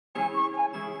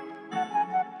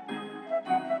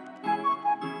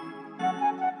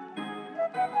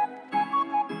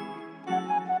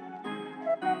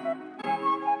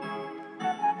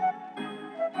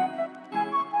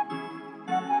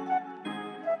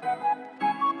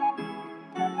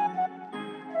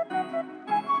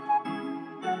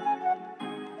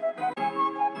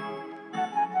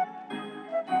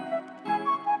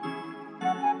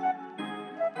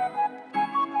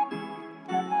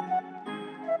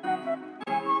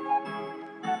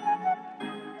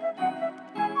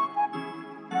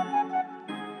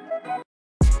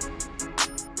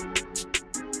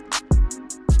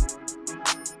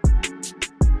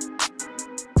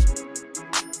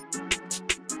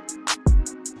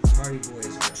Hardy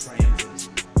Boys are triumphant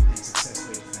and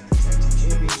successfully defend the tag team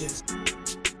championships.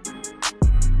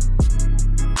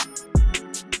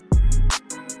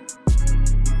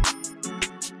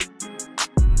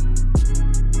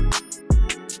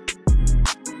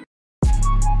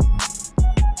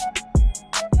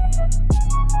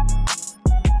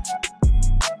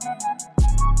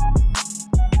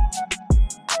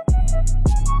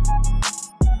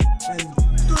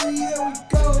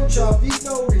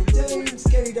 Chavito retains.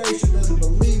 Kenny Dykstra doesn't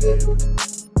believe it.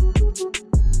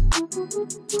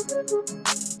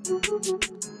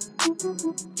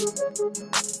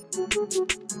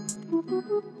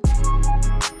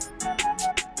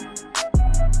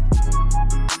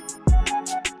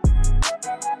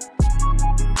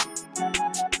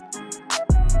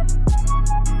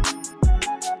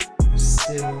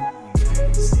 Still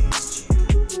United States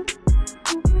champion.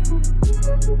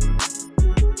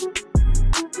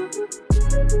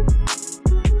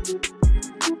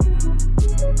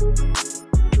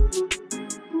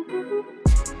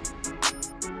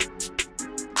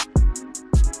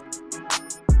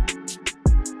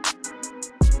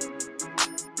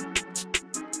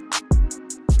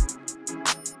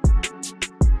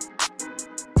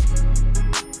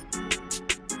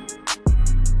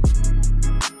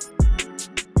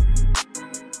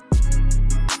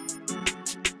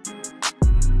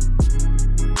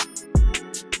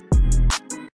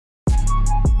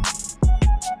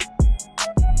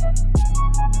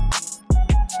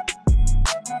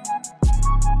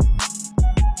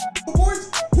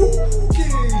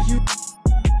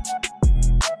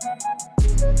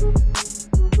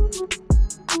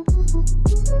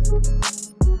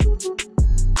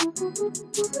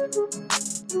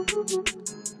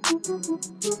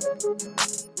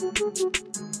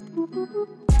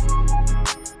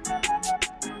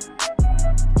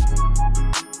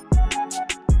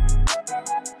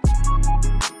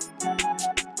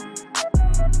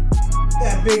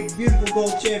 That big, beautiful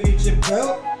gold championship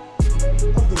belt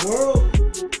of the world.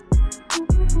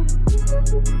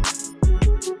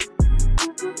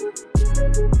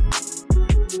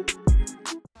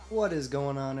 What is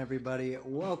going on, everybody?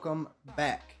 Welcome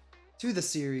back to the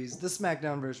series, the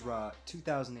Smackdown vs. Raw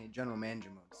 2008 General Manager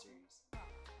Mode series.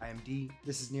 I am D,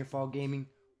 this is NearFallGaming.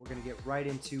 We're going to get right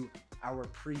into our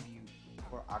preview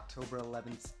for October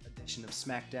 11th edition of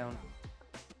SmackDown.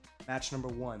 Match number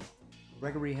 1,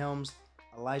 Gregory Helms,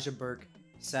 Elijah Burke,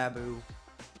 Sabu,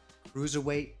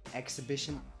 Cruiserweight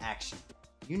Exhibition Action.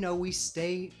 You know we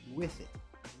stay with it.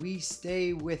 We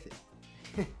stay with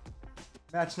it.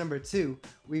 Match number 2,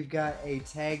 we've got a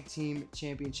tag team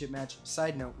championship match.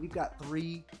 Side note, we've got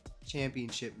 3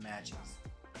 championship matches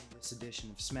in this edition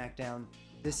of SmackDown.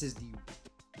 This is the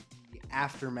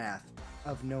aftermath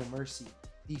of No Mercy,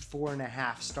 the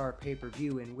 4.5-star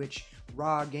pay-per-view in which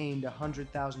Raw gained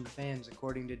 100,000 fans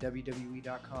according to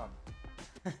WWE.com.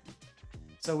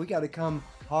 So we got to come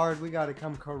hard, we got to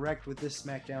come correct with this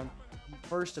SmackDown. The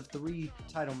first of 3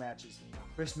 title matches.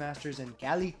 Chris Masters and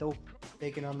Galito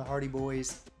taking on the Hardy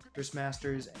Boys. Chris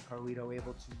Masters and Carlito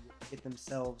able to get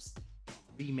themselves a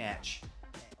rematch.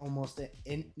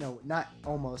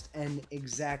 An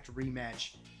exact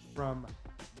rematch from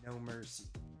No Mercy.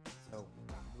 So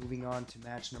moving on to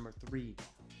match number 3.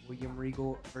 William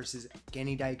Regal versus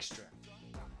Kenny Dykstra. 2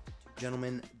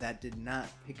 gentlemen that did not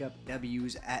pick up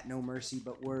W's at No Mercy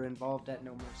but were involved at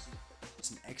No Mercy.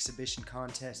 It's an exhibition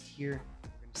contest here. We're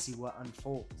going to see what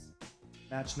unfolds.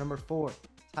 Match number 4,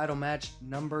 title match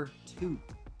number 2.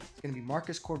 It's going to be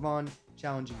Marcus Corvon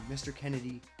challenging Mr.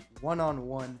 Kennedy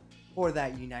one-on-one for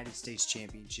that United States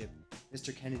Championship.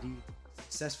 Mr. Kennedy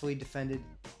successfully defended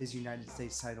his United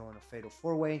States title in a fatal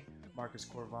 4-way. Marcus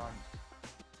Corvon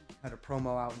had a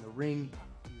promo out in the ring.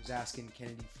 He was asking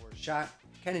Kennedy for a shot.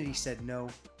 Kennedy said no.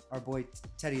 Our boy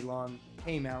Teddy Long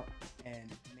came out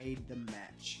and made the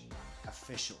match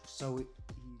official. So he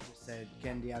just said,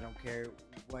 Kennedy, I don't care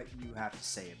what you have to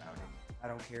say about it. I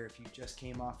don't care if you just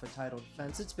came off a title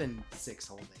defense. It's been 6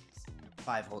 whole days.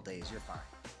 5 whole days. You're fine.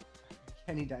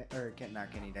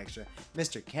 Not Kenny Dykstra.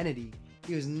 Mr. Kennedy,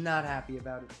 he was not happy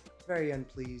about it. Very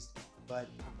unpleased. But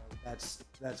you know,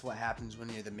 that's what happens when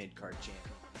you're the mid-card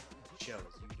champion. It shows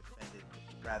you defend it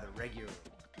rather regularly.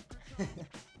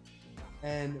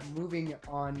 And moving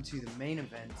on to the main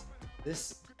event,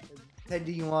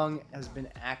 Teddy Long has been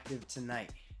active tonight.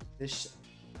 This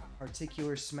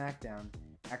particular SmackDown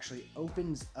actually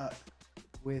opens up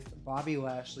with Bobby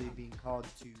Lashley being called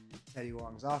to Teddy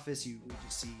Long's office. We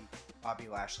just see Bobby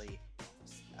Lashley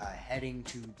heading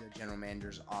to the general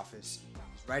manager's office.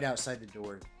 He's right outside the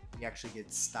door. He actually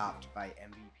gets stopped by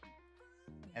MVP.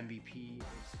 MVP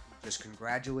is just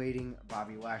congratulating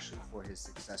Bobby Lashley for his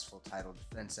successful title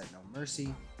defense at No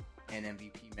Mercy. And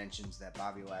MVP mentions that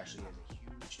Bobby Lashley has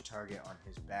a huge target on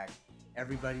his back.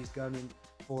 Everybody's gunning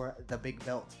for the big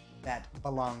belt that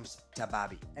belongs to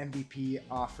Bobby. MVP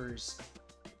offers,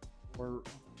 or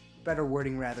better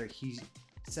wording rather, he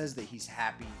says that he's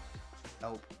happy to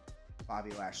help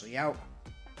Bobby Lashley out.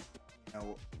 You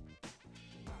know,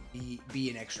 be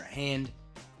an extra hand,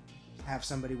 have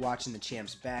somebody watching the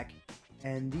champ's back.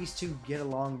 And these two get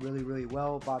along really, really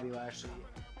well. Bobby Lashley,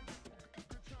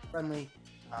 friendly.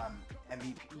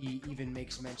 MVP even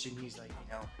makes mention, he's like,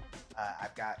 you know,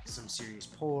 I've got some serious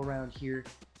pull around here.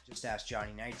 Just ask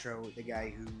Johnny Nitro, the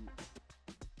guy who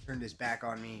turned his back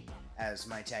on me as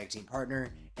my tag team partner.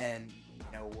 And you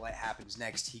know what happens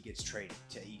next? He gets traded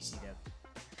to ECW.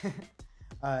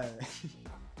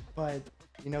 But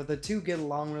you know, the two get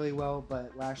along really well.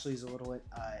 But Lashley's a little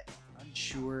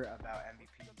unsure about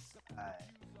MVP's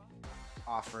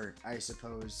offer, I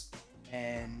suppose.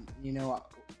 And you know,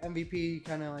 MVP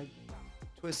kind of like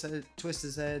twists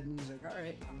his head, and he's like, "All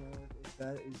right, you know, if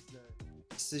that is the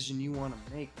decision you want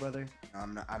to make, brother,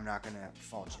 I'm not gonna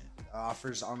fault you. The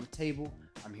offer's on the table.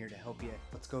 I'm here to help you.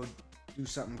 Let's go do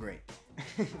something great."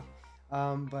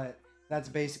 But that's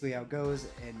basically how it goes,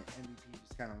 and MVP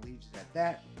just kind of leaves it at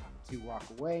that to walk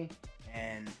away,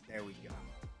 and there we go.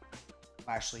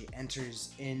 Lashley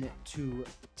enters into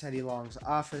Teddy Long's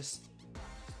office.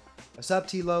 What's up,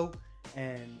 T-Lo?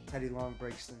 And Teddy Long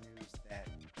breaks the news that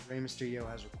Rey Mysterio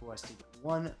has requested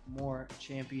one more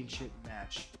championship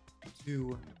match to,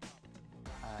 you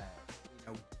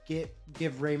know,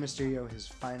 give Rey Mysterio his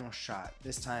final shot.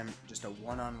 This time, just a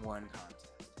one-on-one contest.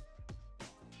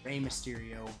 Rey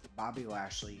Mysterio, Bobby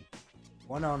Lashley,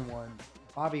 one-on-one.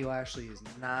 Bobby Lashley is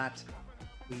not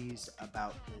pleased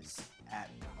about this at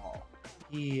all.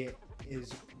 He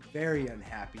is very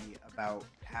unhappy about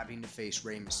having to face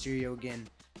Rey Mysterio again.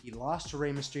 He lost to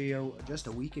Rey Mysterio just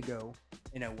a week ago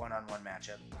in a one-on-one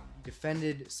matchup. He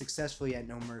defended successfully at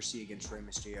No Mercy against Rey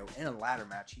Mysterio in a ladder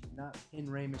match. He did not pin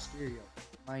Rey Mysterio,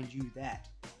 mind you that.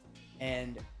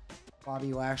 And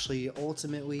Bobby Lashley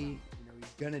ultimately, you know,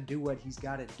 he's gonna do what he's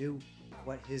got to do,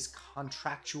 what his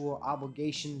contractual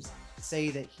obligations say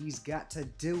that he's got to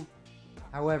do.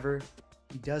 However,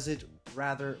 he does it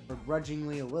rather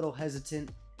begrudgingly, a little hesitant,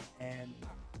 and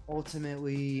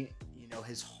ultimately, you know,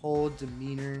 his whole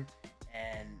demeanor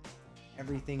and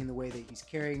everything in the way that he's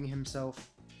carrying himself,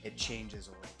 it changes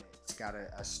a little bit. It's got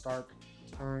a stark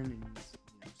turn, and he's,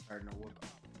 you know, starting to look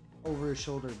over his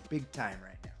shoulder big time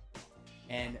right now.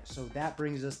 And so that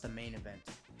brings us the main event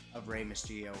of Rey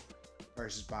Mysterio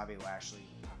versus Bobby Lashley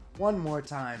one more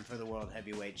time for the World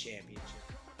Heavyweight Championship.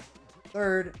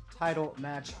 Third title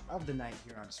match of the night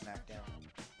here on SmackDown.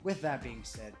 With that being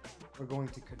said, we're going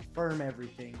to confirm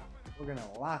everything. We're going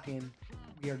to lock in.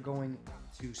 We are going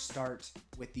to start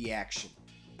with the action.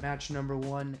 Match number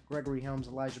 1, Gregory Helms,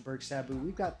 Elijah Burke, Sabu.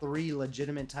 We've got 3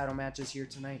 legitimate title matches here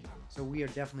tonight, so we are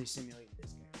definitely simulating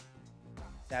this game.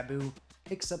 Sabu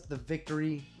picks up the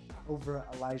victory over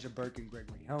Elijah Burke and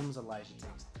Gregory Helms. Elijah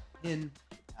takes the pin.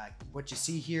 What you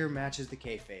see here matches the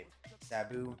kayfabe.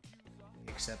 Sabu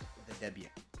picks up the W.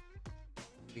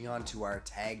 Moving on to our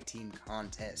tag team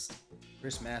contest.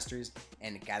 Chris Masters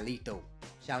and Galito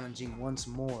challenging once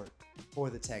more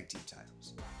for the tag team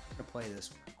titles. We're going to play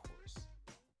this one, of course.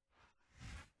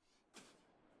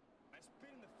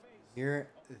 Here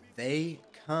they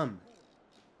come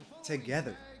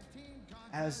together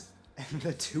as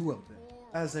the two of them,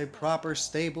 as a proper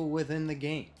stable within the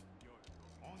game.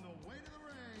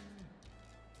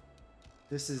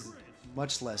 This is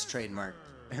much less trademark,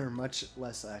 or much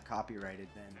less copyrighted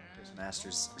than Chris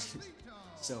Masters'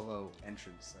 solo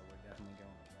entrance, so we're definitely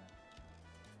going with that.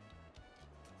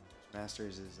 Chris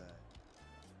Masters is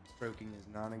stroking his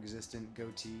non-existent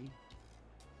goatee.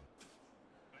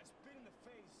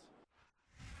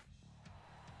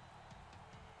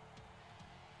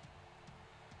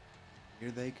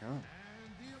 Here they come.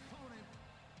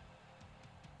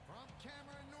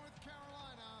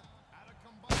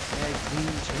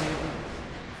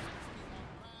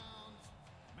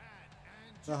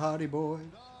 The Hardy Boys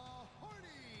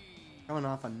coming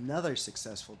off another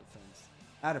successful defense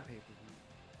at a pay-per-view.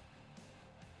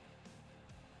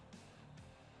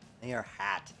 They are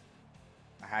hot.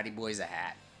 The Hardy Boys are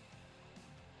hot.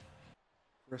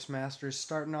 Chris Masters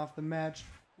starting off the match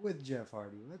with Jeff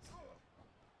Hardy. Let's go.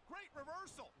 Great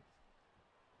reversal.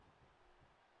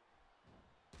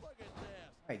 Look at this.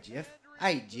 Hi, Jeff.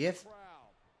 Hi, Jeff.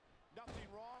 Nothing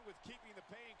wrong with keeping the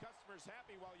paying customers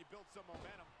happy while you build some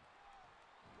momentum.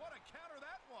 What a counter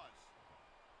that was.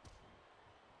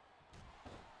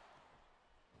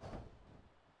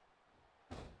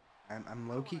 I'm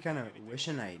low-key kind of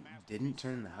wishing I didn't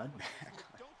turn the HUD back.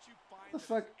 What the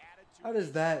fuck? How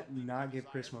does that not give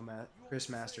Chris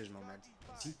Masters momentum?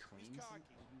 Is he clean?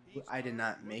 I did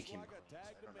not make him clean, so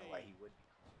I don't know why he would be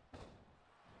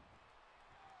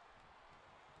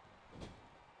clean.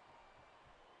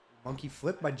 Monkey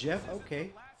flip by Jeff?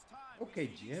 Okay. Okay,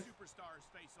 Jeff.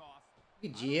 Hey,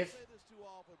 Jeff.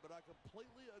 But I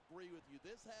completely agree with you.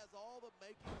 This has all the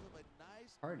makings of a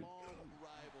nice Party. long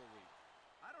rivalry.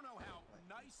 I don't know how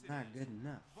nice it Not is, good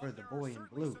enough but for the there boy are in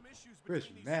certainly blue. some issues Chris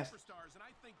between these Masters. superstars, and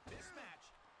I think this match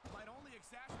might only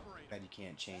exacerbate Bet it. you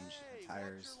can't change Hey,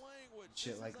 tires, watch your language.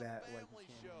 shit This like is a that, like family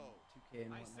you can show. in 2K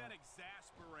and I said whatnot.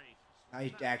 exasperate. I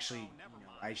actually,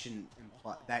 I shouldn't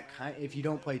imply that kind. If you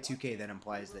don't play 2K, that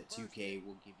implies that 2K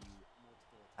will give you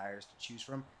multiple tires to choose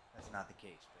from. That's not the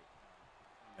case,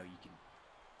 but you can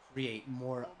create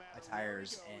more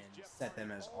attires and set them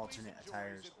as alternate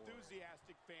attires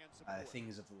or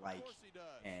things of the like,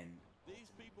 and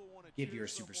give your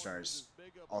superstars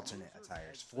alternate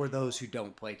attires for those who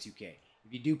don't play 2K.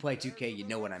 If you do play 2K, you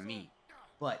know what I mean.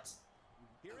 But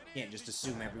you can't just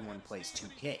assume everyone plays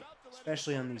 2K,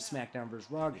 especially on these SmackDown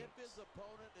vs. Raw games. This is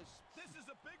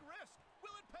a big risk.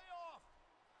 Will it pay off?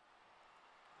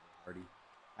 Party.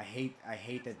 I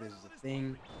hate that this is a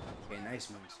thing. Okay, nice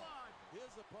moonsault.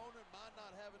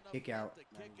 Kick out.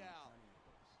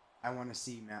 I want to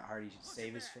see Matt Hardy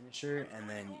save his finisher and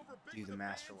then do the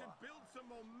master lock.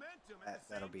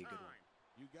 That'll be a good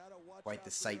one. Quite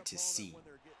the sight to see.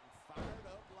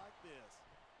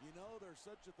 You know, there's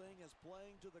such a thing as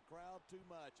playing to the crowd too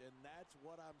much, and that's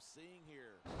what I'm seeing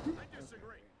here. I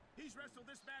disagree. He's wrestled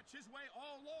this match his way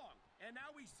all along, and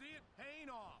now we see it paying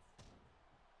off.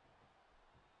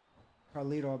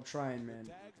 Carlito, I'm trying, man.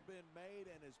 The tag's been made,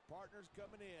 and his partner's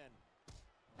coming in.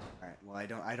 All right. Well,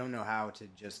 I don't know how to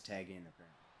just tag in apparently.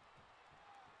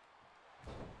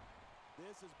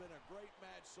 This has been a great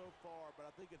match so far, but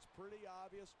I think it's pretty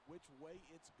obvious which way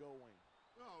it's going.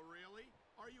 Oh, really?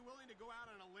 Are you willing to go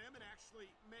out on a limb and actually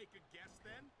make a guess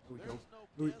then? Here we go. There's no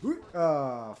guesswork.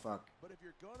 Oh, fuck. But if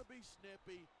you're going to be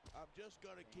snippy, I'm just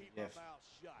going to keep Jeff. my mouth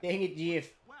shut. Dang it, Jeff.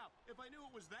 Wow, if I knew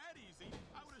it was that easy,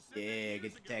 I would have said Yeah, that get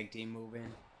years the ago. tag team moving.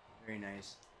 Very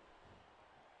nice.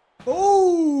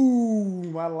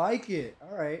 Oh, I like it.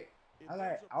 All right.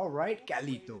 All right,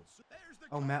 Carlito.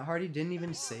 Oh, Matt Hardy didn't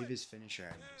even save his finisher.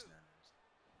 I just noticed.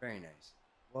 Very nice.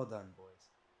 Well done, boys.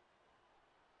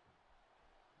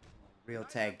 Real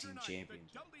tag team champions.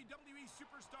 WWE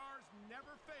superstars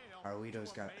never fail.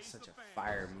 Carlito's got such a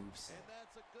fire moveset. And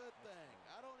that's a good thing.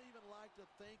 I don't even like to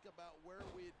think about where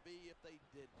we'd be if they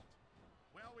didn't.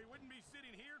 Well, we wouldn't be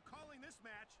sitting here calling this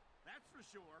match, that's for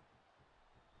sure.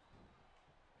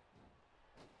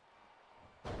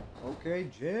 Okay,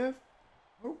 Jeff.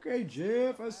 Okay,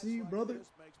 Jeff. I see you, brother.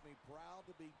 This makes me proud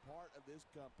to be part of this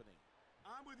company.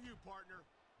 I'm with you, partner.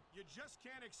 You just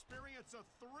can't experience a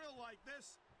thrill like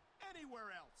this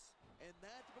anywhere else. And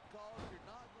that's because you're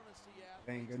not going to see It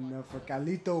ain't good athletes enough for like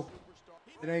Carlito.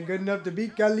 superstar. It ain't good enough to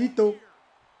beat Carlito.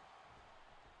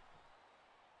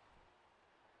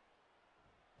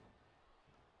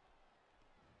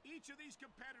 Each of these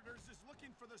competitors is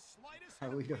looking for the slightest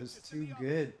Carlito's weakness too in the other.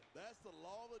 good. That's the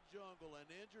law of the jungle. An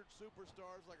injured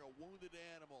superstar is like a wounded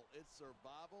animal. It's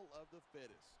survival of the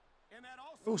fittest. And that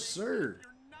also Oh, means sir. if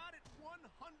you're not at 100%,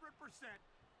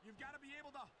 you've got to be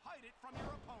able to hide it from your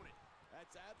opponent.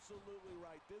 That's absolutely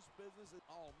right. This business is...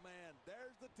 Oh, man,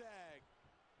 there's the tag.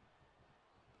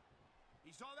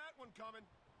 He saw that one coming.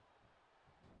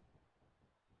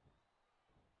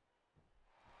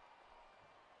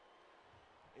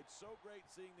 It's so great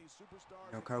seeing these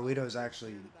superstars... No, Carlito's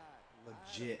actually tonight.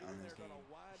 legit I had a on feeling this they're gonna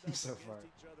game wind up so against far.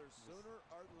 each other sooner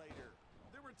or later.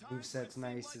 There were times when it Moveset's seemed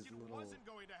nice, like his it little wasn't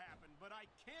going to happen, but I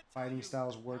can't tell fighting you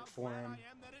styles how work for glad him. I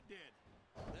am that it did.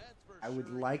 That's for I would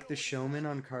sure. like You the know, showman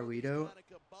on when you Carlito kinda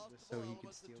combustible just so he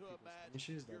could elements steal into a people's match,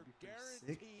 finishes. That'd you're be pretty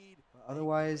sick. guaranteed But a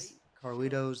otherwise, great show.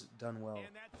 Carlito's done well.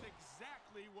 And that's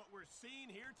exactly what we're seeing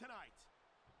here tonight.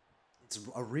 It's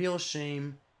a real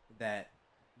shame that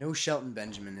no Shelton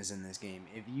Benjamin is in this game.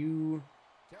 If you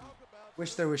Talk about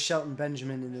wish there was Shelton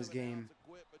Benjamin in this game,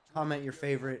 comment your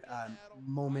favorite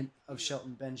moment of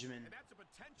Shelton Benjamin. And that's a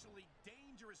potentially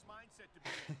dangerous mindset to be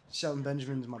in. Shelton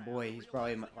Benjamin's my boy. He's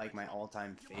probably like my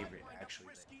all-time favorite, actually.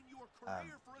 Risking your But,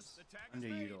 career for us. The tag is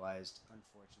made. underutilized,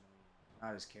 unfortunately.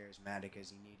 Not as charismatic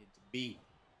as he needed to be.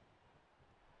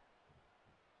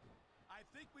 I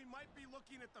think we might be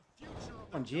looking at the future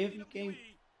of Come on, the Jeff, you WWE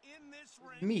can't- in this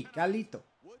ring Me, tonight. Carlito.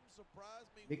 Wouldn't surprise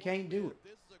me. They one can't do bit. it.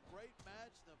 This is a great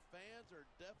match. The fans are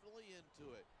definitely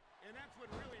into it. And that's what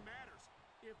really matters.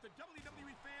 If the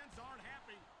WWE fans aren't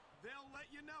happy, they'll let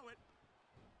you know it.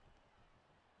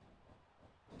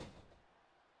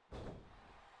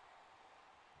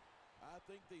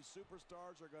 think these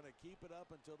superstars are going to keep it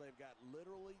up until they've got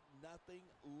literally nothing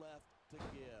left to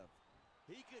give.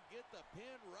 He could get the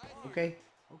pin right here. Okay,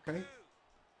 okay.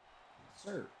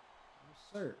 Sir. Yes,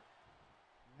 sir.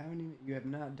 You have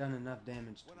not done enough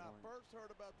damage to When I first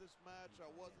heard about this match, I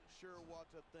wasn't sure what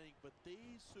to think, but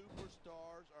these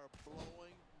superstars are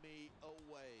blowing me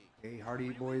away. Okay, Hardy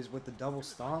Boys with the double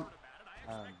stomp.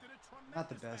 Not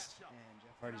the best, and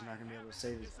Jeff Hardy's not going to be able to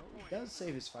save his... Oh, he does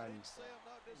save his fighting Say style. I'm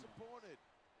not disappointed,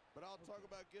 but I'll talk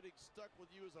about getting stuck with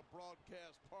you as a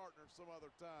broadcast partner some other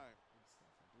time.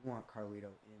 We want Carlito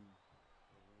in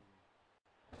the ring.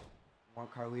 We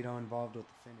want Carlito involved with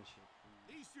the finish here.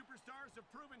 These superstars have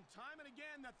proven time and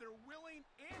again that they're willing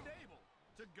and able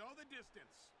to go the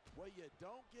distance. Well, you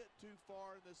don't get too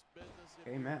far in this business.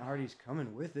 Okay, Matt Hardy's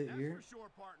coming with it That's here. for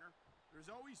sure, partner. There's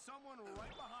always someone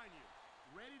right behind you,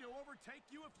 ready to overtake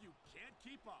you if you can't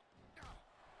keep up.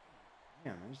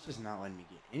 Yeah, man, it's just not letting me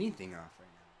get anything off right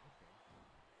now.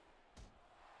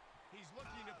 He's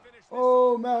looking to finish this.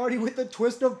 Oh, Matt Hardy with the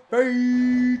twist of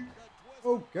fate.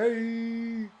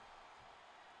 Okay.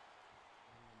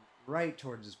 Right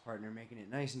towards his partner, making it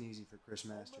nice and easy for Chris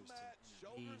Masters to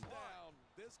intervene.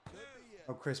 This could be it.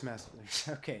 Oh, Chris Masters.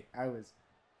 Okay,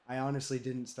 I honestly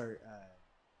didn't start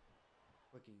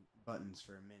clicking buttons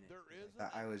for a minute.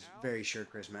 I was very sure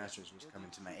Chris Masters was coming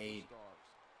to my aid.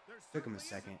 Took him a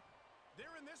second.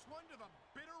 They're in this one to the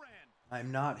bitter end.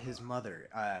 I'm not his mother.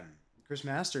 Chris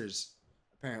Masters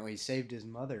apparently saved his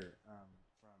mother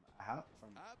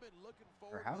from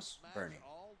her house burning.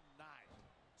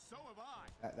 So have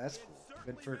I. That's cool.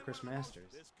 Good for Chris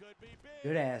Masters.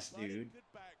 Good ass dude.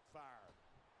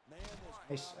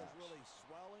 Nice.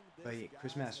 But yeah,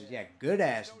 Chris Masters, yeah, good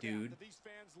ass dude.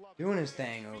 Doing his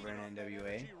thing over in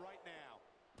NWA. His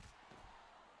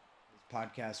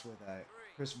podcast with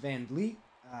Chris Van Vliet is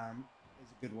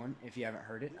a good one. If you haven't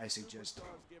heard it, I suggest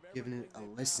giving it a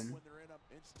listen.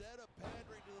 Instead of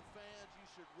pandering to the fans, you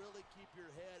should really keep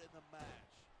your head in the match.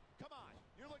 Come on,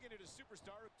 you're looking at a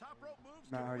superstar with top rope moves.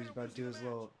 Matt Hardy's about to do his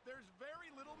little There's very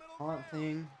little middle taunt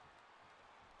thing.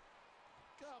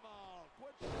 Come on,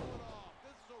 quit showing off.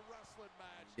 This is a wrestling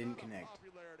match. Didn't not a connect.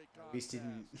 popularity At least he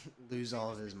didn't contest. lose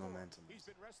all of his momentum. He's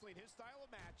been wrestling his style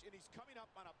of match, and he's coming up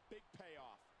on a big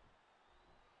payoff.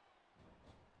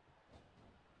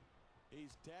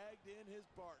 He's tagged in his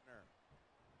partner.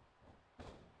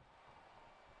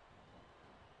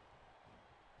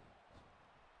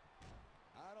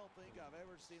 I don't think I've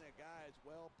ever seen a guy as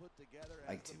well put together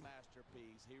as a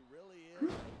masterpiece. He really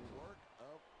is a work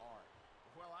of art.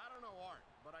 Well, I don't know art,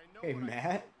 but I know Hey, what Matt,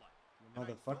 I don't like. And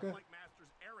motherfucker. I don't like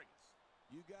Master's arrogance.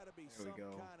 You got to be There we some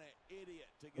go. kind of idiot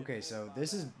to get Okay, so pulled by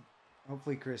this is that.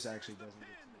 hopefully Chris actually doesn't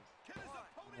get to this. Can his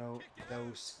opponent No, kick out?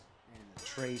 dose, and the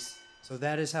trace. So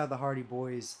that is how the Hardy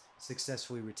Boys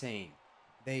successfully retain.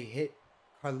 They hit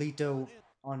Carlito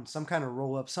on some kind of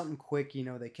roll up, something quick. You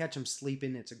know, they catch him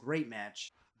sleeping. It's a great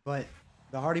match. But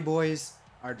the Hardy Boys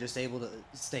are just able to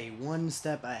stay one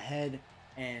step ahead,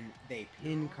 and they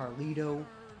pin Carlito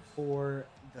for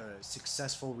the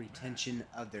successful retention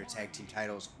of their tag team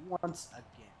titles once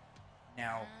again.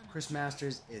 Now, Chris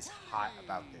Masters is hot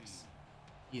about this.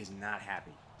 He is not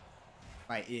happy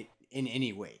by it in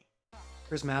any way.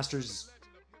 Chris Masters'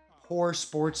 poor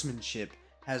sportsmanship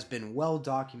has been well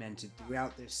documented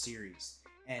throughout this series.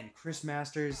 And Chris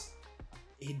Masters,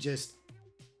 he just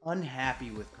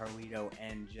unhappy with Carlito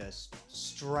and just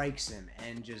strikes him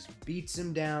and just beats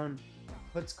him down,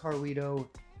 puts Carlito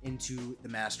into the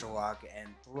master lock and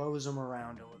throws him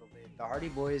around a little bit. The Hardy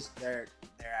Boys, they're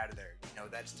out of there. You know,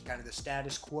 that's kind of the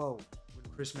status quo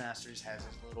when Chris Masters has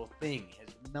his little thing,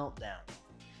 his meltdown.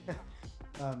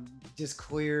 Just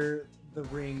clear the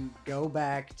ring, go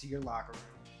back to your locker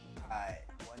room.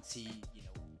 Once he, you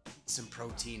know, eats some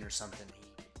protein or something,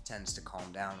 he tends to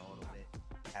calm down a little bit,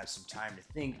 have some time to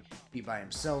think, be by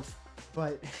himself.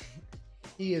 But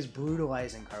he is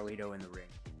brutalizing Carlito in the ring.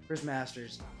 Chris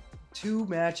Masters, 2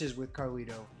 matches with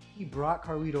Carlito. He brought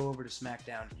Carlito over to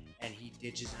SmackDown, and he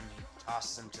ditches him. He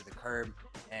tosses him to the curb,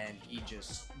 and he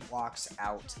just walks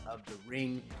out of the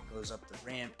ring, goes up the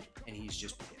ramp, and he's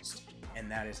just pissed. And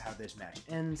that is how this match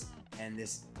ends, and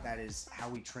that is how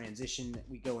we transition.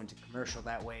 We go into commercial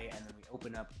that way, and then we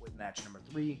open up with match number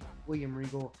 3, William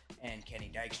Regal and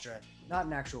Kenny Dykstra. Not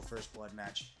an actual first blood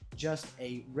match, just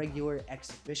a regular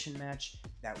exhibition match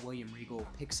that William Regal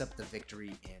picks up the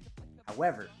victory in.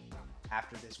 However,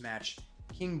 after this match,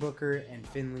 King Booker and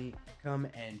Finlay come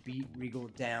and beat Regal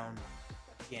down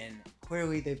again.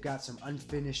 Clearly, they've got some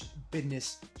unfinished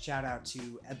business. Shout out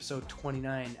to episode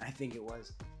 29, I think it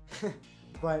was.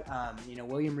 But, you know,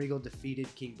 William Regal defeated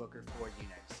King Booker for the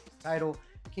United States title.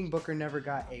 King Booker never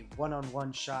got a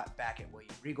one-on-one shot back at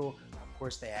William Regal. Of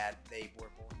course, they were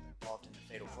both involved in the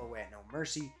Fatal 4-Way at No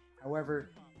Mercy. However,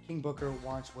 King Booker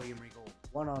wants William Regal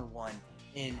one-on-one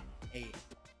in a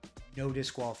no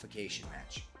disqualification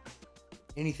match.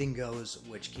 Anything goes,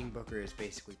 which King Booker is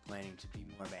basically planning to be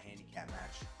more of a handicap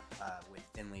match with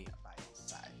Finlay by his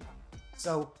side.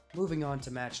 So, moving on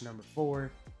to match number 4,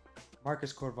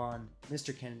 Marcus Corvon,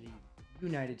 Mr. Kennedy,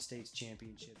 United States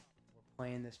Championship. We're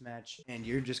playing this match, and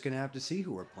you're just going to have to see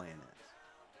who we're playing as.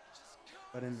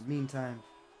 But in the meantime,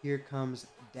 here comes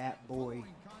that boy,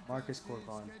 Marcus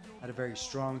Corvon, had a very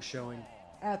strong showing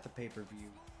at the pay-per-view.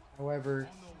 However,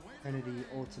 Kennedy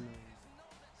ultimately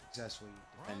successfully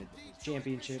defended his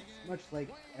championship, much like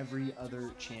every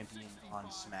other champion on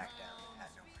SmackDown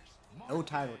at No Mercy. No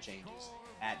title changes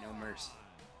at No Mercy.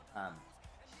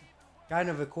 Kind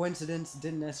of a coincidence,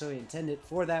 didn't necessarily intend it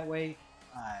for that way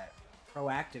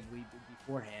proactively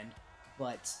beforehand,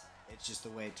 but it's just the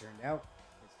way it turned out.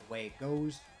 It's the way it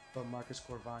goes. But Marcus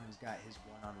Corvon has got his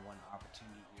one-on-one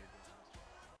opportunity here.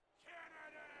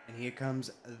 And here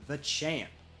comes the champ.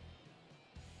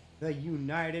 The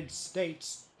United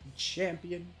States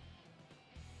champion,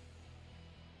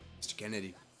 Mr.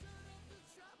 Kennedy.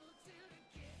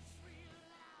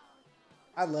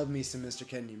 I love me some Mr.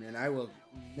 Kennedy, man. I will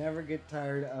never get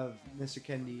tired of Mr.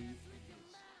 Kennedy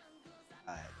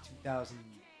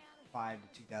 2005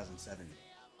 to 2007.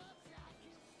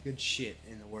 Good shit,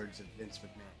 in the words of Vince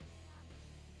McMahon.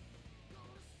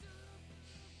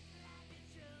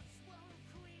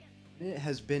 It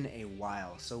has been a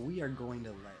while, so we are going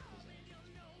to let his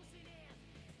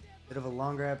bit of a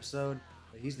longer episode,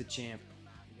 but he's the champ.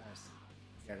 You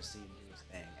gotta see him do his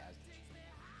thing as the champ.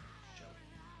 Show.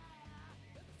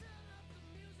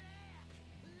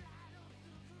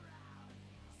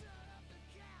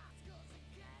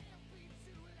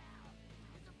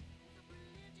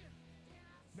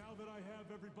 Now that I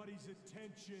have everybody's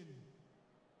attention,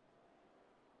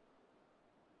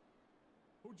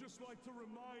 I would just like to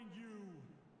remind you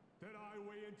that I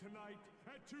weigh in tonight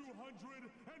at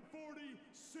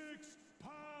 246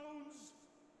 pounds.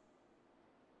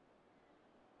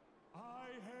 I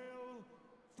hail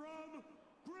from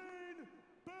Green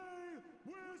Bay,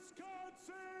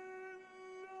 Wisconsin,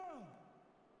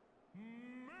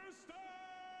 Mr.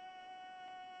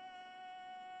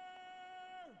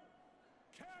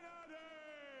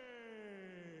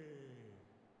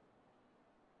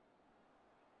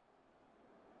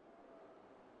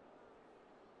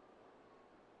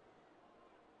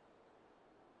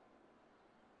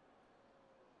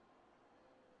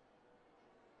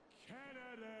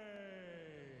 Kennedy.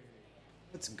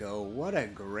 Let's go. What a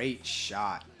great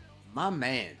shot. My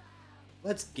man.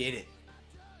 Let's get it.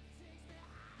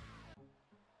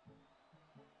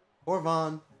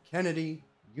 Corvon, Kennedy,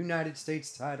 United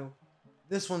States title.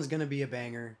 This one's going to be a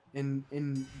banger. In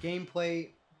gameplay,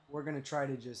 we're going to try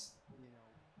to just,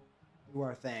 do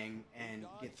our thing and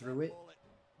get through it.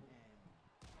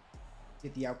 And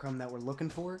get the outcome that we're looking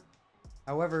for.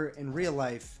 However, in real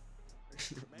life,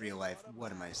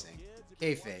 what am I saying?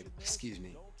 Kayfabe, excuse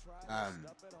me.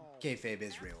 Kayfabe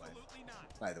is real life,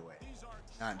 by the way.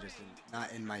 Not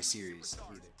in my series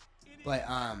either. But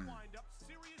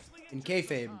in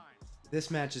Kayfabe,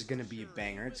 this match is gonna be a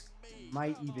banger. It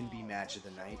might even be match of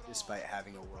the night, despite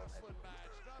having a world heavyweight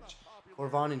match.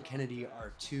 Corvon and Kennedy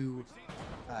are two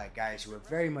guys who are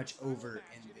very much over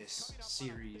in this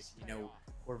series.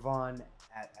 Corvon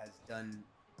has done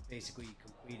basically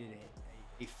completed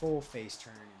a full face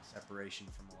turn in separation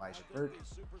from Elijah Burke.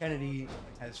 Kennedy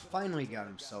has finally got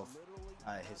himself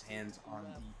his hands on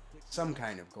some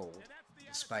kind of gold,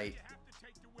 despite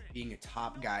being a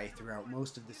top guy throughout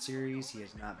most of the series. He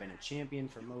has not been a champion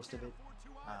for most of it,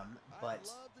 but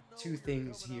two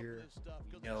things here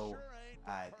we know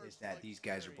is that these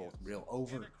guys are both real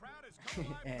over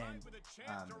and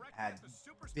had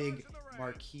big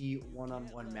marquee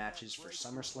one-on-one matches for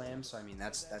SummerSlam, so I mean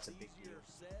that's a big deal.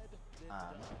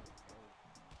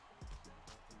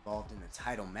 Involved in a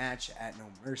title match at No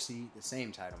Mercy, the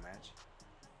same title match.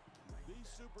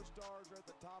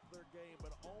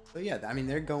 So yeah, I mean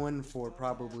they're going for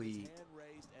probably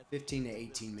 15 to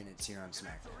 18 minutes here on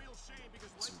SmackDown.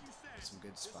 Some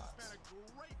good spots.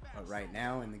 But right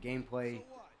now in the gameplay,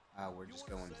 we're just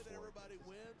going for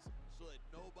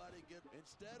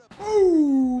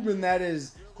boom, and that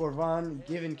is Corvon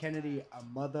giving Kennedy a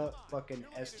motherfucking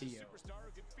STO.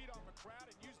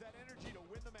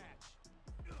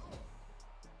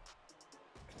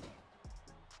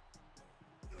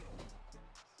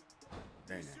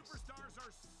 Very nice. Superstars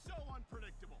are so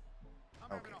unpredictable.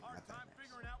 I'm having a hard time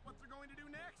figuring out what they're going to do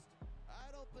next.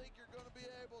 I don't don't think you're going to be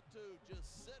able to.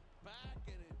 Just sit back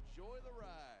and enjoy the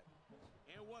ride.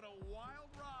 And what a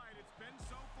wild ride it's been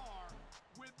so far,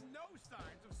 with no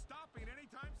signs of stopping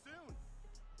anytime soon.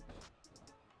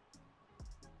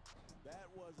 That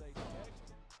was a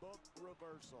textbook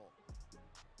reversal.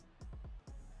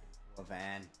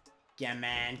 Corvan. Yeah,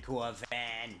 man,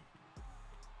 Corvan.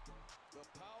 The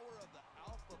power of the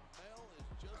alpha male is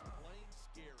just plain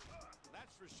scary.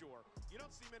 That's for sure. You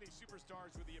don't see many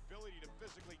superstars with the ability to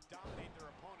physically dominate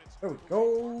their opponents. There we the way go.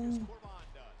 Marcus Corvan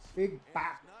does. Big And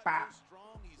bop, he's not bop. just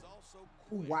strong, he's also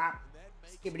Ooh, quick, wop. and that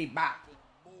makes Skibbity him bop. even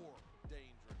more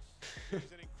dangerous.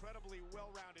 He's an incredibly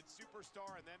well-rounded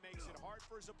superstar, and that makes it hard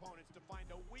for his opponents to find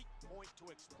a weak point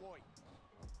to exploit.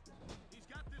 He's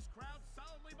got this crowd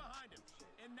solidly behind him.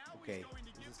 And now Okay, he's going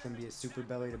to give this is gonna them be a super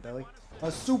exactly belly to what they belly. wanna see.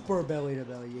 A super belly to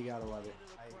belly. You gotta love it.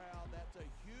 Into the crowd, that's a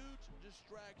huge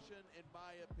distraction in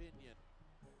my opinion.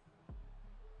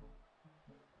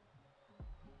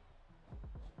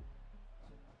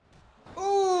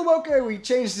 Boom! Okay, we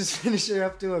changed this finisher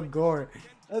up to a gore.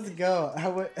 Let's go.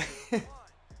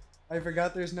 I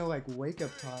forgot there's no like wake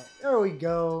up taunt. There we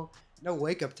go. No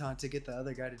wake up taunt to get the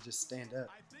other guy to just stand up.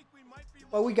 I think we might be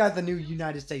But we got the new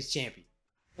United States champion.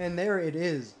 And there it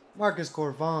is. Marcus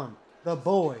Corvan, the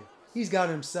boy. He's got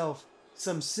himself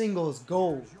some singles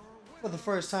gold for the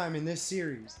first time in this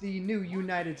series. The new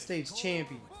United States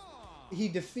champion. He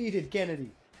defeated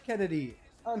Kennedy. Kennedy,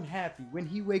 unhappy. When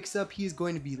he wakes up, he's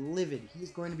going to be livid. He's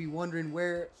going to be wondering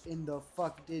where in the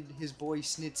fuck did his boy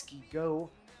Snitsky go.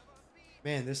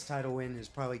 Man, this title win has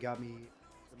probably got me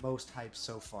the most hyped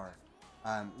so far.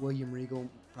 William Regal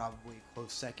probably a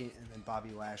close second, and then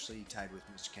Bobby Lashley tied with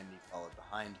Mr. Kennedy followed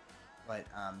behind. But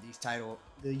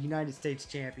the United States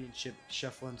Championship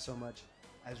shuffling so much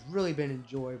has really been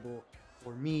enjoyable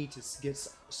for me to get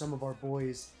some of our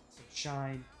boys some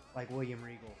shine, like William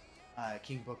Regal,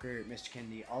 King Booker, Mr.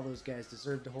 Kennedy. All those guys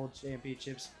deserve to hold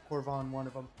championships. Corvan, one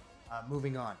of them.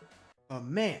 Moving on. But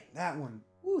man, that one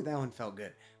felt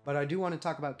good. But I do want to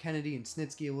talk about Kennedy and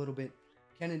Snitsky a little bit.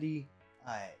 Kennedy,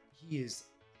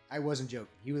 I wasn't joking.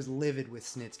 He was livid with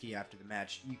Snitsky after the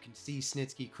match. You can see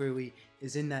Snitsky clearly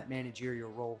is in that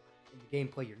managerial role. In the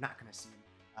gameplay, you're not going to see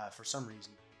him for some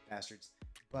reason, bastards.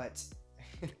 But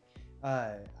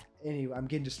anyway, I'm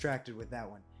getting distracted with that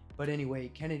one. But anyway,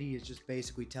 Kennedy is just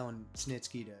basically telling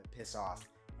Snitsky to piss off.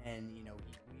 And,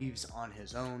 he leaves on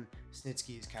his own.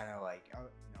 Snitsky is kind of like,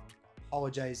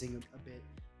 apologizing a bit.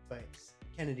 But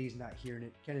Kennedy's not hearing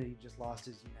it. Kennedy just lost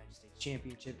his United States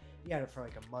Championship. He had it for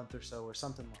like a month or so or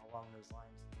something along those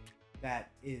lines.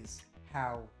 That is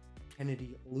how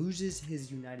Kennedy loses his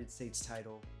United States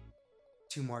title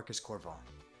to Marcus Corvan.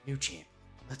 New champ.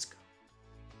 Let's go.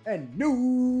 And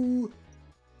new...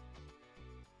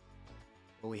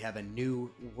 Well, we have a new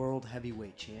World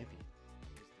Heavyweight Champion.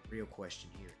 Here's the real question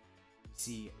here. We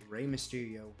see Rey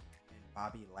Mysterio and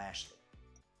Bobby Lashley.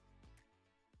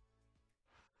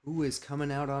 Who is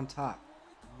coming out on top?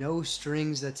 No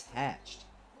strings attached.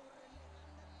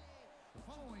 The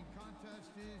following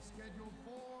contest is scheduled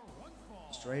for one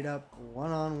fall. Straight up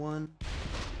one-on-one.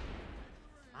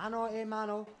 Mano a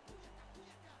mano.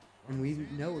 And we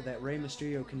know that Rey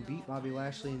Mysterio can beat Bobby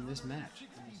Lashley in this match, in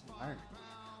this environment.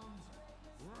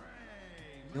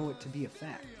 We know it to be a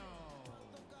fact.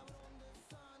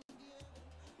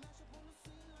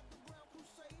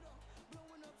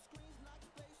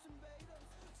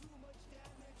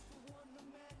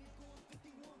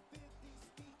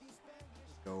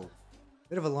 Go.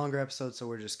 Bit of a longer episode, so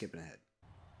we're just skipping ahead.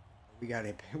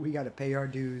 We gotta pay our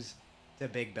dues to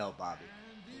Big Belt Bobby,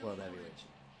 World Heavyweight Champion.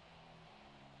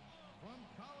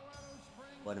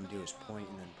 Let him do his point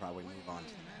and then probably move on to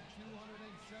the match.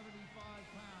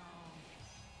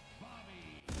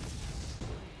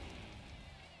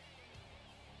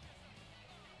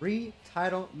 3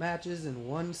 title matches in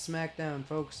 1 SmackDown,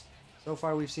 folks. So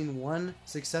far, we've seen 1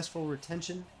 successful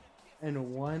retention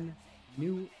and 1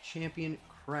 new champion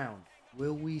crown.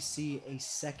 Will we see a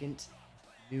second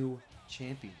new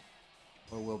champion?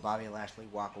 Or will Bobby Lashley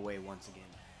walk away once again?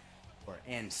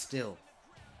 And still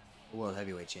the World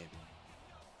Heavyweight Champion?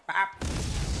 Bop.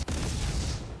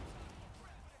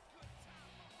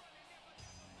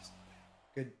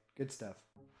 Good stuff.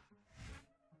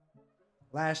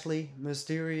 Lashley,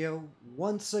 Mysterio,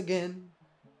 once again,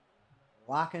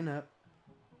 locking up.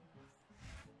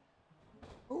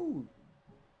 Oh,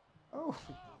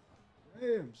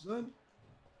 damn, son.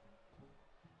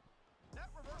 That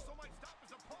reversal might stop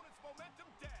his opponent's momentum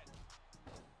dead.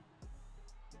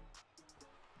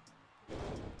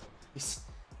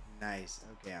 Nice.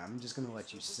 Okay, I'm just gonna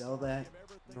let you sell that.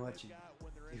 I'm gonna let you.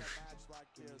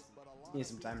 Need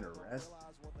some time to rest.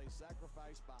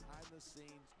 sacrifice behind the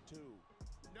scenes too.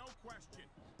 No question.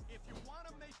 If you want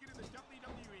to make it in the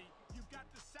WWE, you've got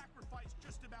to sacrifice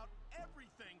just about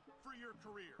everything for your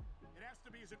career. It has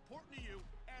to be as important to you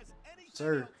as anything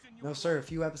Sir, else in your no sir, a life.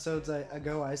 few episodes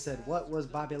ago I said, what was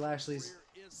Bobby Lashley's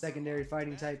secondary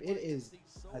fighting type? It is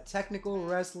a technical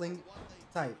wrestling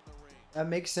type. That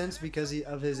makes sense because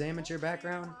of his amateur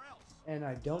background, and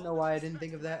I don't know why I didn't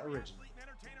think of that originally.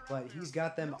 But he's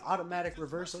got them automatic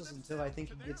reversals until I think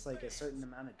he gets like a certain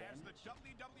amount of damage. As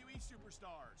the WWE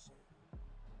superstars.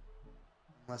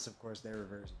 Unless, of course, they're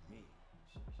reversing me.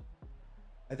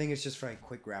 I think it's just for like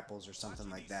quick grapples or something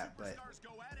like that. But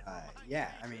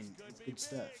yeah, I mean, it's good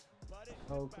stuff.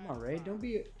 Oh, come on, Ray! Don't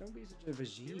be such a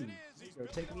vagine. Go,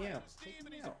 take me out. Take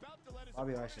me out.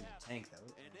 Bobby Lashley's a tank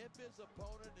though.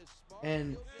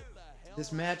 And this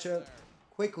matchup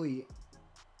quickly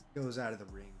goes out of the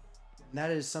ring. And that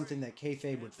is something that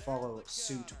kayfabe would follow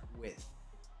suit with.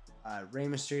 Rey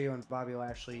Mysterio and Bobby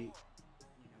Lashley,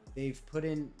 you know,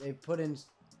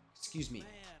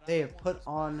 they have put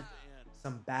on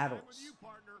some battles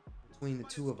between the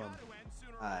two of them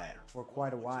for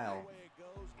quite a while,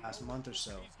 last month or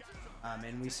so.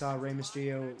 And we saw Rey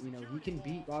Mysterio, you know, he can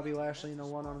beat Bobby Lashley in a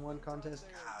one-on-one contest.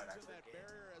 God, I forget.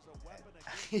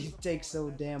 He takes so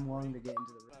damn long to get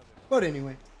into the ring. But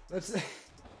anyway, let's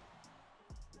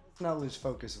not lose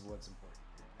focus of what's important.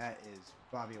 That is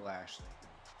Bobby Lashley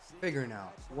figuring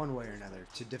out one way or another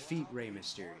to defeat Rey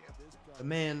Mysterio, the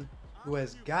man who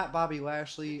has got Bobby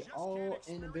Lashley all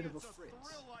in a bit of a fritz.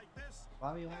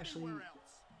 Bobby Lashley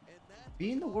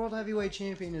being the World Heavyweight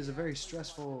Champion is a very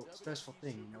stressful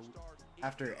thing. You know,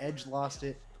 after Edge lost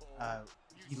it,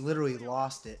 he literally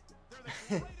lost it.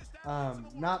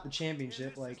 Not the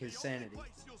championship, like his sanity,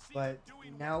 but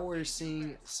now we're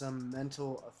seeing some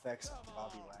mental effects of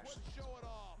Bobby Lashley.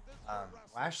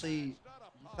 Lashley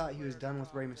thought he was done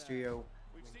with Rey Mysterio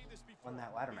on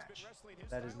that ladder match.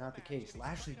 That is not the case.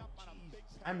 Lashley, geez,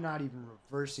 I'm not even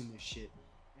reversing this shit,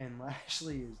 and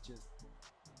Lashley is just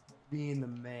being the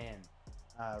man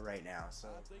right now. So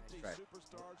nice try.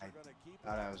 I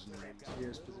thought I was in the Rey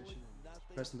Mysterio's position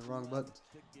and pressing the wrong buttons.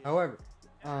 However,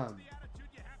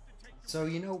 so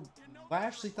you know,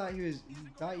 Lashley thought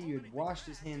he had washed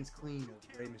his hands clean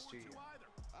of Rey Mysterio,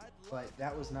 but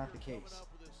that was not the case.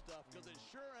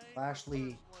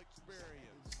 Lashley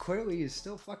clearly is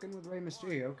still fucking with Rey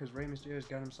Mysterio because Rey Mysterio's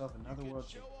got himself another world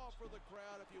championship.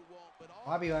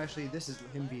 Bobby Lashley, this is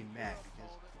him being mad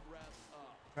because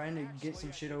trying to get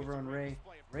some shit over on Rey.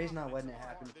 Rey's not letting it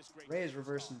happen. Rey is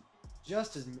reversing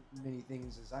just as many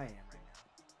things as I am right now,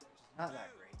 which is not that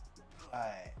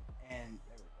great. And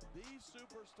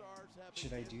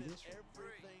should I do this?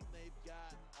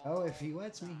 Oh, if he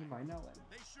lets me, he might not let me.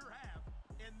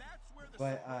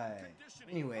 But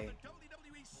anyway.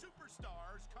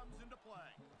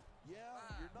 Yeah,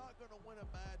 you're not going to win a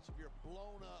match if you're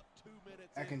blown up 2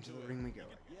 minutes. Back into the ring we go.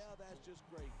 Yeah, that's just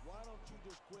great. Why don't you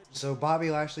just quit? So Bobby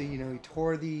Lashley, you know, he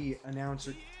tore the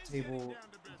announcer table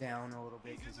down a little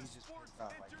bit because he's just pissed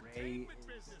off. Like Rey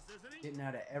is getting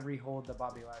out of every hold that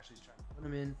Bobby Lashley's trying to put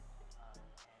him in, and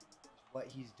what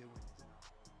he's doing is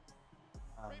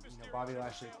not. You know, Bobby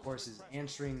Lashley, of course, is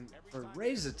answering for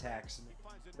Rey's attacks and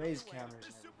Rey's counters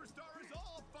and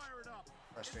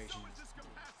frustration.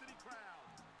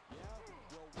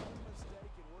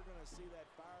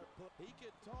 He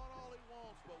can taunt all he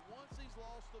wants, but once he's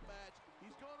lost the match,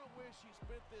 he's going to wish he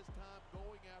spent this time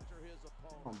going after his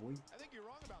opponent. Come on, boy. I think you're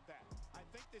wrong about that. I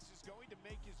think this is going to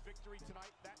make his victory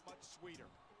tonight that much sweeter.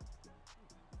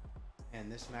 And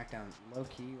this SmackDown,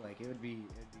 low-key, like, it would be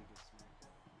a good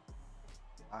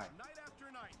SmackDown. All right. Night after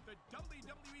night, the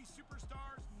WWE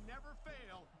superstars never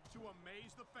fail to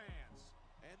amaze the fans.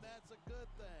 And that's a good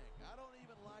thing. I don't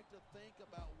even like to think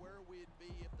about where we'd be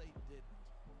if they didn't.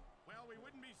 Well, we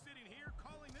wouldn't be sitting here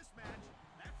calling this match,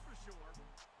 that's for sure.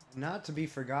 Not to be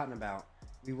forgotten about,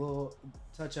 we will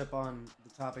touch up on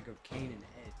the topic of Kane and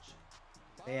Edge.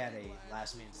 They had a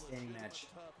last man standing match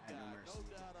at No Mercy.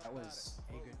 That was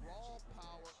a good match.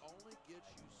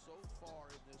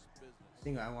 I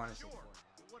think I want to say before.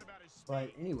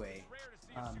 But anyway,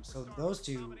 so those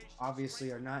two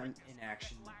obviously are not in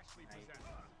action tonight.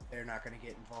 They're not going to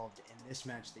get involved in this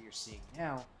match that you're seeing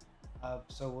now.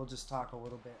 So we'll just talk a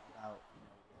little bit about, you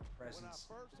know, their presence.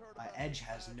 Edge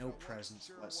has no presence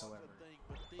whatsoever,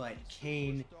 but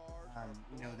Kane,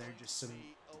 you know, they're just some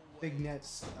big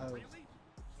nets of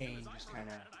Kane just kind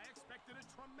of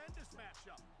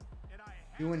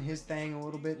doing his thing a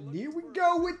little bit. Here we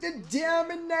go with the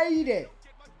Dominator.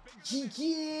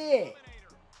 Yeah.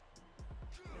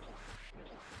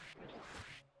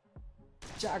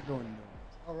 Shotgun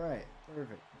noise. All right,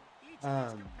 perfect.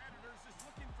 Here's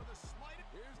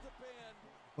the pin.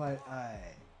 But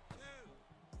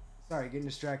sorry, getting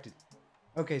distracted.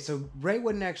 Okay, so Ray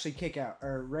wouldn't actually kick out,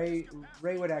 or Ray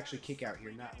would actually kick out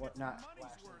here, not Lashley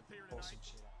pull some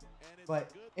shit out. And it's But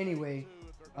a good anyway, thing, too,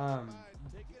 if they're gonna buy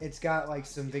tickets. it's got like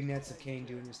some vignettes of Kane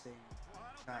doing his thing,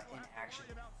 not in action,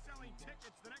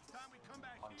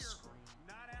 on screen,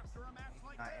 not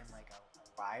in like a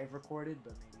live recorded,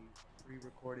 but maybe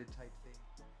pre-recorded type thing,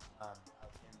 of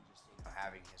him just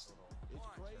having his little. It's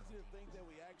crazy to think that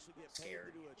we actually get paid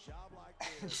Scared. to do a job like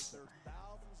this. There's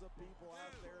thousands of people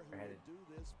out there who will do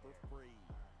this for free.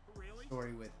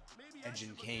 Story with Edge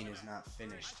and Kane is not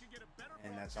finished,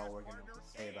 and that's all we're gonna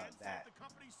say about that.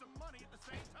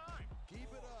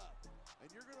 Keep it up,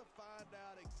 and you're going to find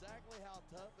out exactly how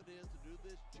tough it is to do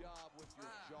this job with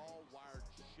your jaw wired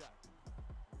shut.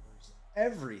 There's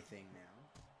everything now.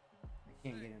 I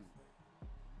can't get him.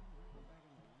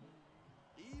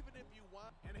 Even if you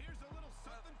want, And here's a little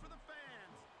something for the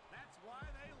fans. That's why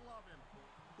they love him.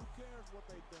 who cares what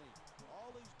they think? All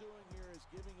he's doing here is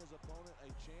giving his opponent a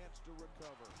chance to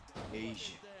recover.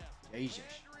 Yeesh. Look at Yeesh.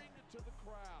 that. Pandering to the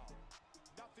crowd.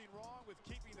 Nothing wrong with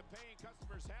keeping the paying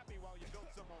customers happy while you build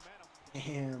some momentum.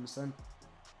 Damn, son.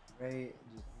 Ray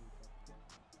just.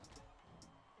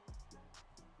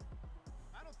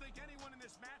 I don't think anyone in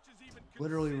this match is even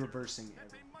Literally considered reversing that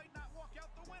they everything. might not walk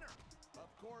out the winner. Of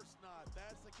course not.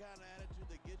 That's the kind of attitude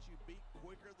that gets you beat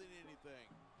quicker than anything.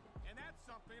 And that's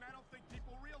something I don't think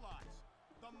people realize.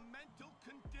 The mental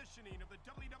conditioning of the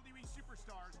WWE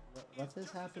superstars Let is this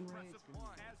just as happen, Ray. impressive It's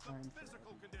gonna be as the time for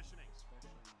physical everything, conditioning.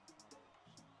 especially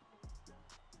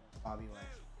Bobby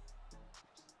Lashley.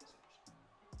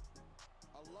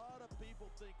 A lot of people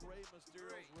think Rey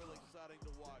Mysterio's really exciting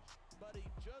to watch, but he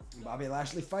just Bobby doesn't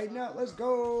Lashley have fighting the out. Let's size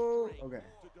go. and strength Okay.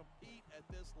 to compete at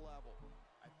this level.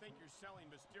 I think you're selling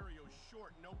Mysterio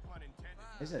short, no pun intended.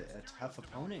 He's a tough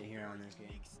opponent here on this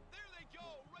game. There they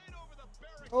go, right over the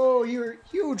barricade. Oh, you're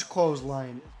huge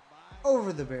clothesline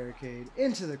over the barricade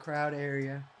into the crowd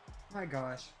area. My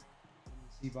gosh. You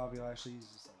see Bobby Lashley, he's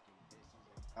just like,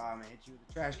 oh, I'm gonna hit you with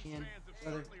a trash can. Fans have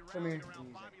Brother, certainly come here. rallied around And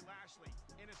he's Bobby Lashley,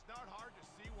 and it's not hard to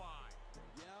see why.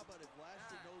 Yeah, but if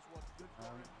Lashley knows what's good for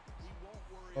him, he won't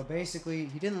worry. But basically,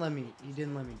 he didn't let me do it. Taking care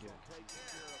of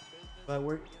business But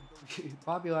we're in the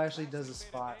Bobby Lashley does a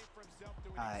spot For himself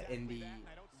doing in exactly the that, and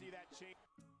I don't see that change.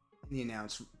 in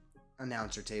the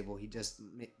announcer table. He just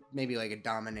maybe like a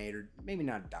dominator, maybe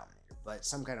not a dominator, but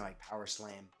some kind of like power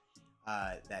slam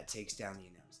that takes down the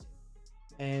announce table.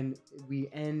 And we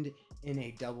end in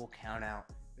a double count out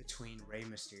between Rey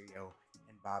Mysterio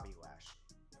and Bobby Lashley.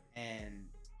 And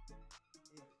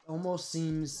it almost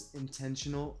seems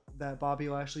intentional that Bobby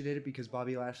Lashley did it, because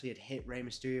Bobby Lashley had hit Rey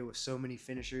Mysterio with so many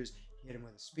finishers. He hit him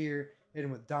with a spear, hit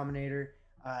him with Dominator,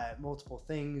 multiple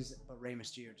things, but Rey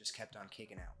Mysterio just kept on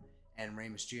kicking out. And Rey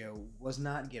Mysterio was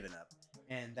not giving up.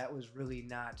 And that was really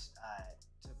not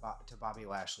to Bobby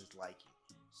Lashley's liking.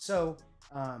 So,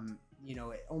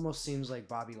 it almost seems like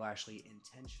Bobby Lashley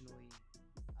intentionally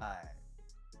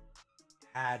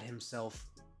had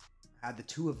the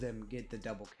two of them get the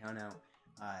double count out.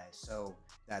 So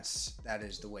that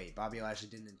is the way. Bobby Lashley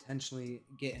didn't intentionally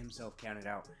get himself counted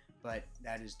out, but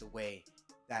that is the way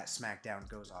that SmackDown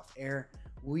goes off air.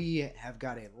 We have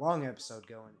got a long episode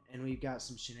going, and we've got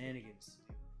some shenanigans to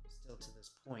do still to this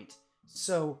point.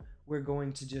 So we're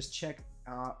going to just check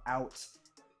out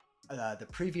the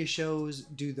previous shows,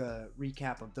 do the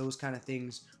recap of those kind of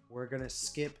things. We're going to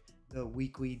skip the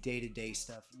weekly day-to-day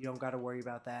stuff. You don't got to worry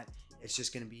about that. It's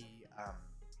just going to be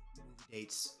movie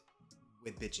dates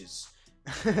with bitches.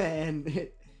 And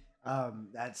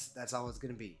that's all it's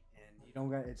going to be.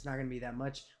 It's not going to be that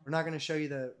much. We're not going to show you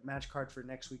the match card for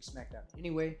next week's SmackDown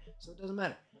anyway, so it doesn't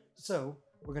matter. So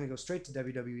we're going to go straight to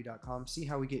WWE.com, see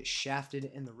how we get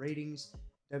shafted in the ratings.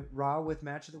 Raw with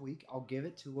match of the week, I'll give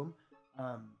it to them.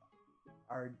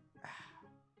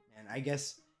 I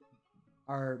guess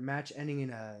our match ending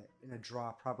in a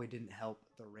draw probably didn't help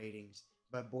the ratings,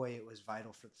 but boy, it was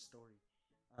vital for the story.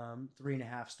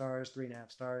 3.5 stars,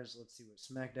 3.5 stars. Let's see what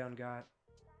SmackDown got.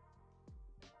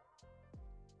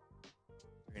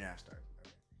 3.5 stars.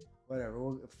 Okay. Whatever.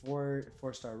 We'll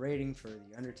 4-star rating for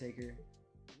The Undertaker.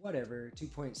 Whatever.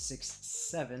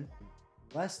 2.67.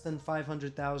 Less than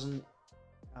 500,000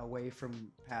 away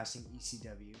from passing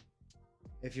ECW.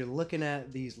 If you're looking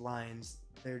at these lines,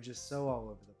 they're just so all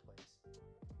over the place.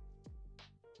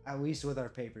 At least with our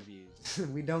pay-per-views.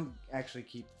 We don't actually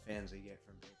keep the fans we get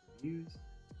from pay-per-views,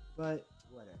 but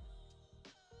whatever.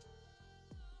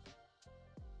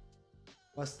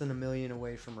 Less than 1 million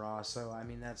away from Raw, so I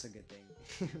mean that's a good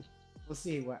thing. We'll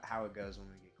see how it goes when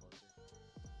we get closer.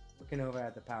 Looking over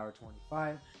at the Power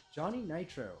 25, Johnny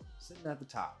Nitro sitting at the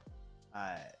top.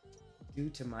 Due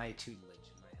to my tutelage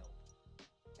and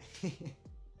my help.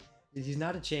 He's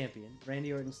not a champion.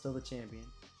 Randy Orton's still the champion.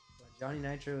 But Johnny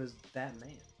Nitro is that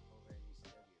man over at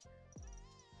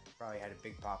ECW. Probably had a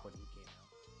big pop when he came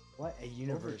out. What a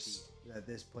universe that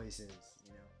this place is,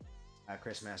 you know.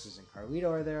 Chris Masters and Carlito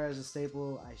are there as a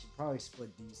staple. I should probably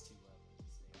split these two up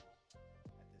as a staple at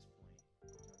this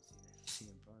point. John Cena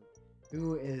and CM Punk.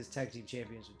 Who is tag team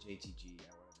champions with JTG?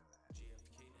 I want to know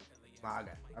that.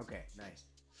 Maga. Okay, nice.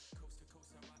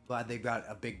 Glad they got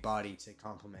a big body to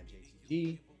complement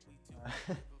JTG.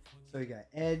 So we got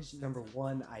Edge, number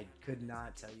 1. I could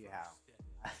not tell you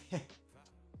how.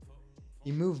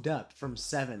 He moved up from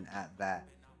 7 at that.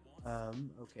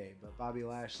 Okay, but Bobby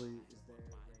Lashley is there.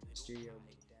 Rey Mysterio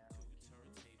moved down.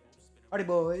 Party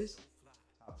Boys,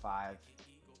 top 5.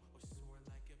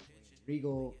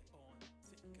 Regal.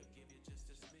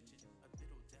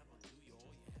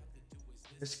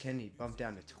 Chris Kennedy bumped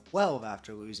down to 12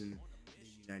 after losing the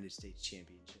United States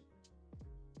Championship.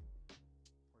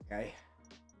 Okay.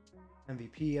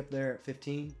 MVP up there at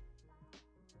 15.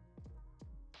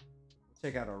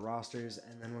 We'll check out our rosters,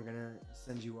 and then we're going to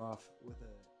send you off with a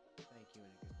thank you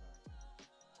and a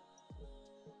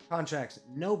goodbye. Contracts,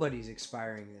 nobody's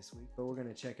expiring this week, but we're going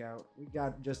to check out. We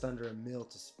got just under $1 million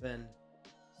to spend.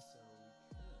 So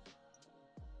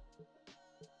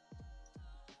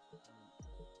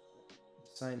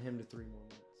sign him to 3 more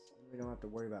months. We don't have to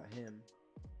worry about him.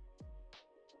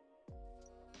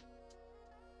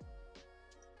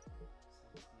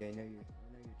 Yeah, I know you're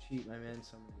cheap, my man,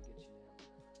 so I'm gonna get you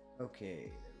now. Okay,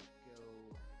 there we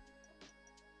go.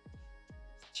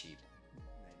 It's cheap.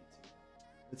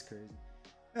 92. That's crazy.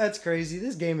 That's crazy.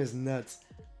 This game is nuts.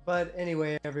 But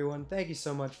anyway, everyone, thank you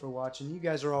so much for watching. You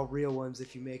guys are all real ones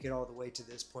if you make it all the way to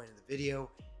this point of the video.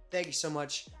 Thank you so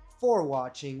much for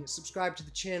watching. Subscribe to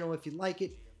the channel if you like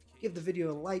it. Give the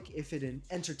video a like if it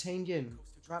entertained you, and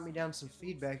drop me down some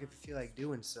feedback if you feel like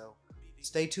doing so.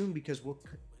 Stay tuned because we'll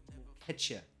catch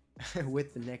you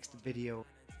with the next video.